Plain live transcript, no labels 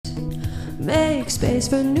Make space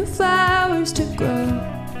for new flowers to grow.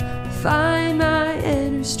 Find my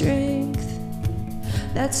inner strength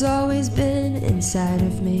that's always been inside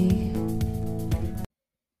of me.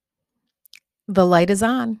 The light is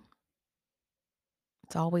on.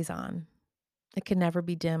 It's always on. It can never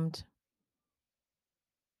be dimmed.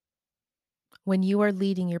 When you are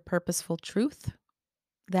leading your purposeful truth,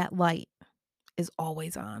 that light is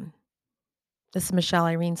always on. This is Michelle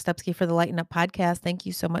Irene Stupsky for the Lighten Up Podcast. Thank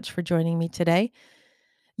you so much for joining me today.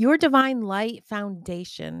 Your divine light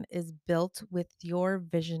foundation is built with your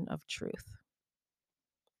vision of truth.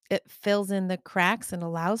 It fills in the cracks and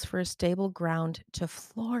allows for a stable ground to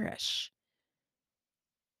flourish.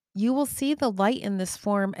 You will see the light in this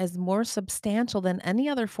form as more substantial than any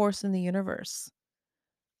other force in the universe.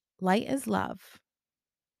 Light is love.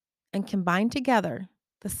 And combined together,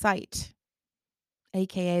 the sight,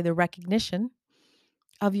 aka the recognition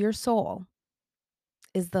of your soul,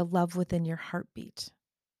 is the love within your heartbeat.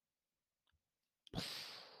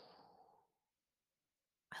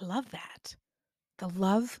 I love that. The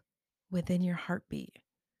love within your heartbeat.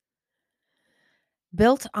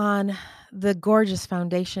 Built on the gorgeous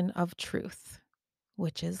foundation of truth,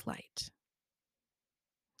 which is light.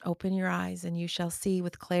 Open your eyes and you shall see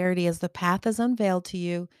with clarity as the path is unveiled to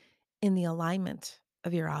you in the alignment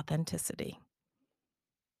of your authenticity.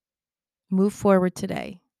 Move forward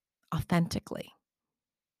today authentically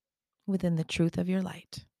within the truth of your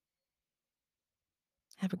light.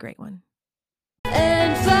 Have a great one.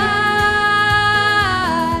 And fly